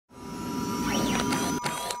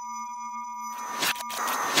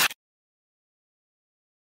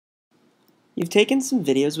You've taken some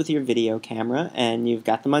videos with your video camera and you've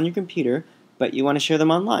got them on your computer, but you want to share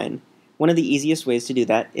them online. One of the easiest ways to do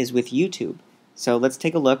that is with YouTube. So let's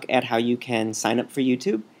take a look at how you can sign up for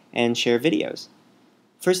YouTube and share videos.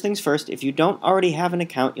 First things first, if you don't already have an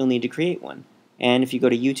account, you'll need to create one. And if you go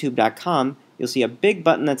to youtube.com, you'll see a big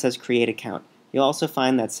button that says Create Account. You'll also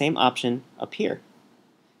find that same option up here.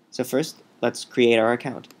 So first, let's create our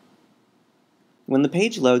account. When the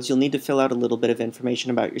page loads, you'll need to fill out a little bit of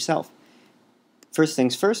information about yourself. First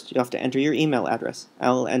things first, you'll have to enter your email address.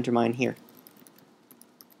 I'll enter mine here.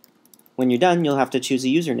 When you're done, you'll have to choose a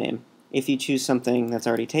username. If you choose something that's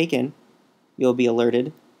already taken, you'll be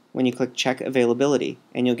alerted when you click Check Availability,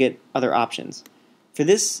 and you'll get other options. For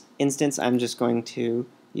this instance, I'm just going to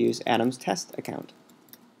use Adam's test account,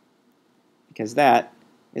 because that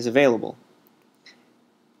is available.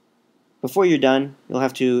 Before you're done, you'll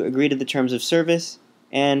have to agree to the terms of service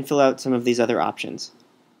and fill out some of these other options.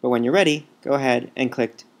 But when you're ready, go ahead and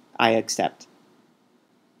click I accept.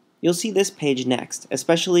 You'll see this page next,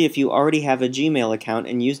 especially if you already have a Gmail account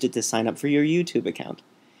and used it to sign up for your YouTube account.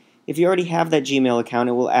 If you already have that Gmail account,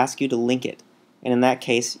 it will ask you to link it. And in that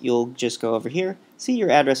case, you'll just go over here, see your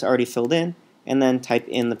address already filled in, and then type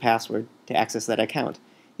in the password to access that account.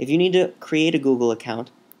 If you need to create a Google account,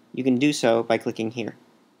 you can do so by clicking here.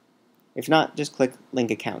 If not, just click Link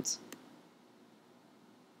Accounts.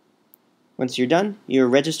 Once you're done, you're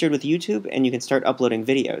registered with YouTube and you can start uploading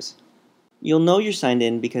videos. You'll know you're signed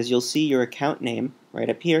in because you'll see your account name right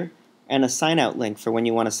up here and a sign out link for when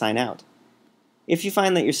you want to sign out. If you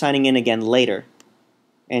find that you're signing in again later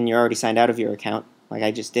and you're already signed out of your account, like I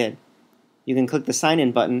just did, you can click the sign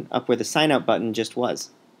in button up where the sign out button just was.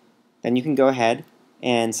 Then you can go ahead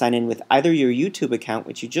and sign in with either your YouTube account,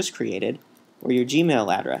 which you just created, or your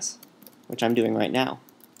Gmail address, which I'm doing right now.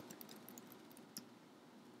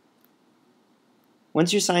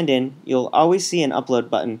 Once you're signed in, you'll always see an upload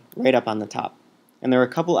button right up on the top. And there are a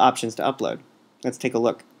couple options to upload. Let's take a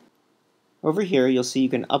look. Over here, you'll see you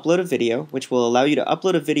can upload a video, which will allow you to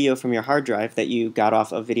upload a video from your hard drive that you got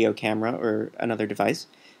off a video camera or another device,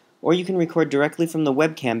 or you can record directly from the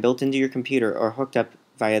webcam built into your computer or hooked up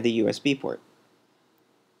via the USB port.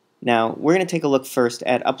 Now, we're going to take a look first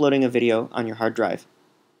at uploading a video on your hard drive.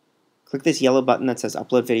 Click this yellow button that says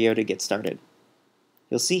Upload Video to get started.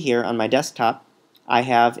 You'll see here on my desktop, I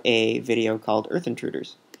have a video called Earth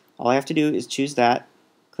Intruders. All I have to do is choose that,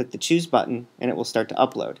 click the Choose button, and it will start to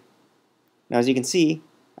upload. Now as you can see,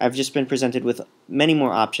 I've just been presented with many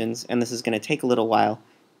more options, and this is going to take a little while,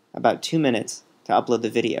 about 2 minutes, to upload the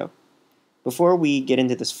video. Before we get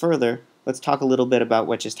into this further, let's talk a little bit about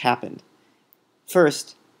what just happened.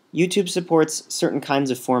 First, YouTube supports certain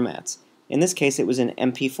kinds of formats. In this case, it was an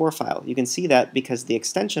MP4 file. You can see that because the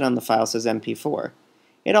extension on the file says MP4.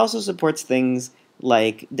 It also supports things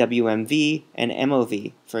like WMV and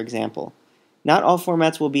MOV, for example. Not all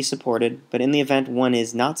formats will be supported, but in the event one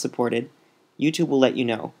is not supported, YouTube will let you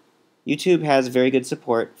know. YouTube has very good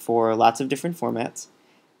support for lots of different formats,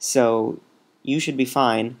 so you should be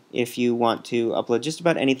fine if you want to upload just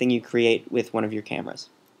about anything you create with one of your cameras.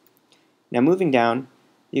 Now moving down,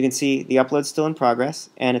 you can see the upload's still in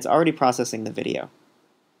progress, and it's already processing the video.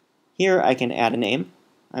 Here I can add a name.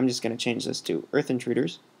 I'm just going to change this to Earth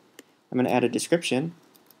Intruders. I'm going to add a description.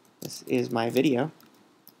 This is my video.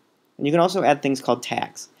 And you can also add things called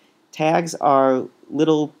tags. Tags are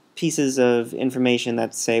little pieces of information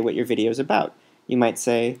that say what your video is about. You might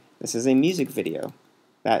say, this is a music video.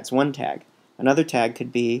 That's one tag. Another tag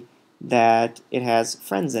could be that it has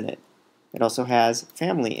friends in it. It also has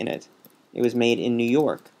family in it. It was made in New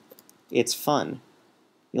York. It's fun.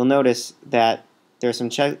 You'll notice that there are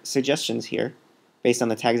some suggestions here based on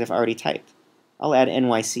the tags I've already typed. I'll add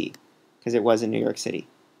NYC because it was in New York City.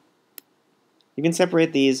 You can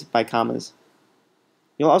separate these by commas.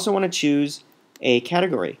 You'll also want to choose a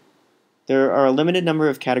category. There are a limited number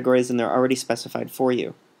of categories and they're already specified for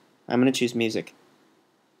you. I'm going to choose music.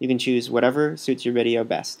 You can choose whatever suits your video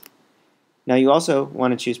best. Now you also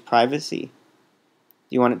want to choose privacy. Do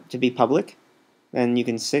you want it to be public? Then you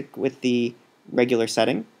can stick with the regular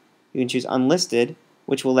setting. You can choose unlisted,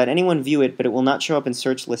 which will let anyone view it, but it will not show up in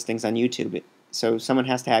search listings on YouTube. So someone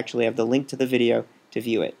has to actually have the link to the video to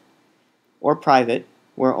view it. Or private,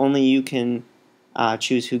 where only you can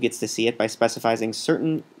choose who gets to see it by specifying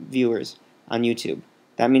certain viewers on YouTube.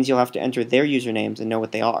 That means you'll have to enter their usernames and know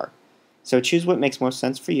what they are. So choose what makes most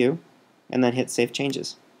sense for you, and then hit Save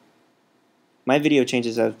Changes. My video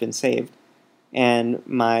changes have been saved, and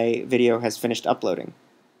my video has finished uploading.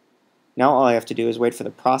 Now all I have to do is wait for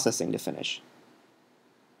the processing to finish.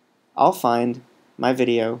 I'll find my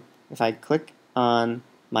video if I click on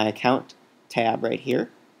my account tab right here,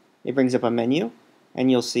 it brings up a menu, and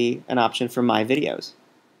you'll see an option for My Videos.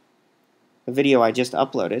 The video I just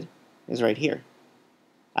uploaded is right here.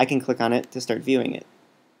 I can click on it to start viewing it.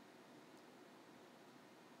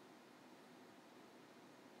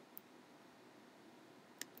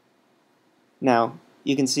 Now,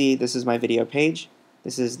 you can see this is my video page.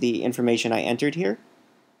 This is the information I entered here.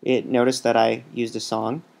 It noticed that I used a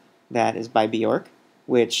song that is by Bjork,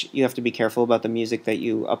 which you have to be careful about the music that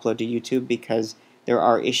you upload to YouTube because there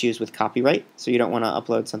are issues with copyright, so you don't want to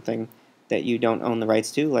upload something that you don't own the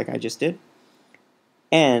rights to, like I just did.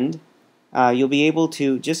 And you'll be able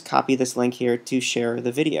to just copy this link here to share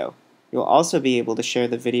the video. You'll also be able to share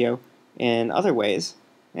the video in other ways,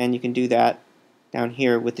 and you can do that down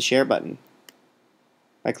here with the share button.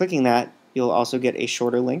 By clicking that, you'll also get a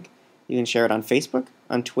shorter link. You can share it on Facebook,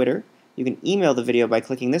 on Twitter. You can email the video by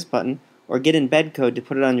clicking this button, or get embed code to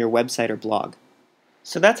put it on your website or blog.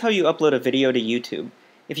 So that's how you upload a video to YouTube.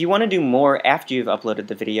 If you want to do more after you've uploaded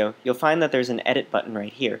the video, you'll find that there's an edit button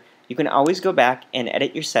right here. You can always go back and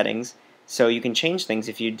edit your settings, so you can change things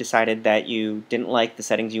if you decided that you didn't like the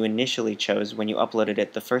settings you initially chose when you uploaded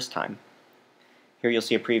it the first time. Here you'll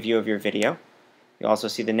see a preview of your video. You'll also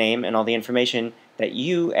see the name and all the information that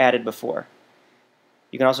you added before.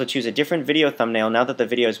 You can also choose a different video thumbnail now that the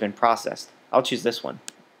video has been processed. I'll choose this one.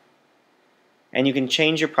 And you can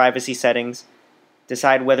change your privacy settings,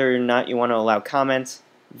 decide whether or not you want to allow comments,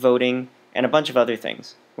 voting, and a bunch of other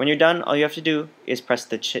things. When you're done, all you have to do is press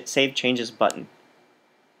the Save Changes button.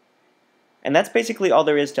 And that's basically all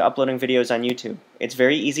there is to uploading videos on YouTube. It's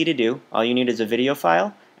very easy to do. All you need is a video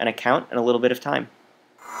file, an account, and a little bit of time.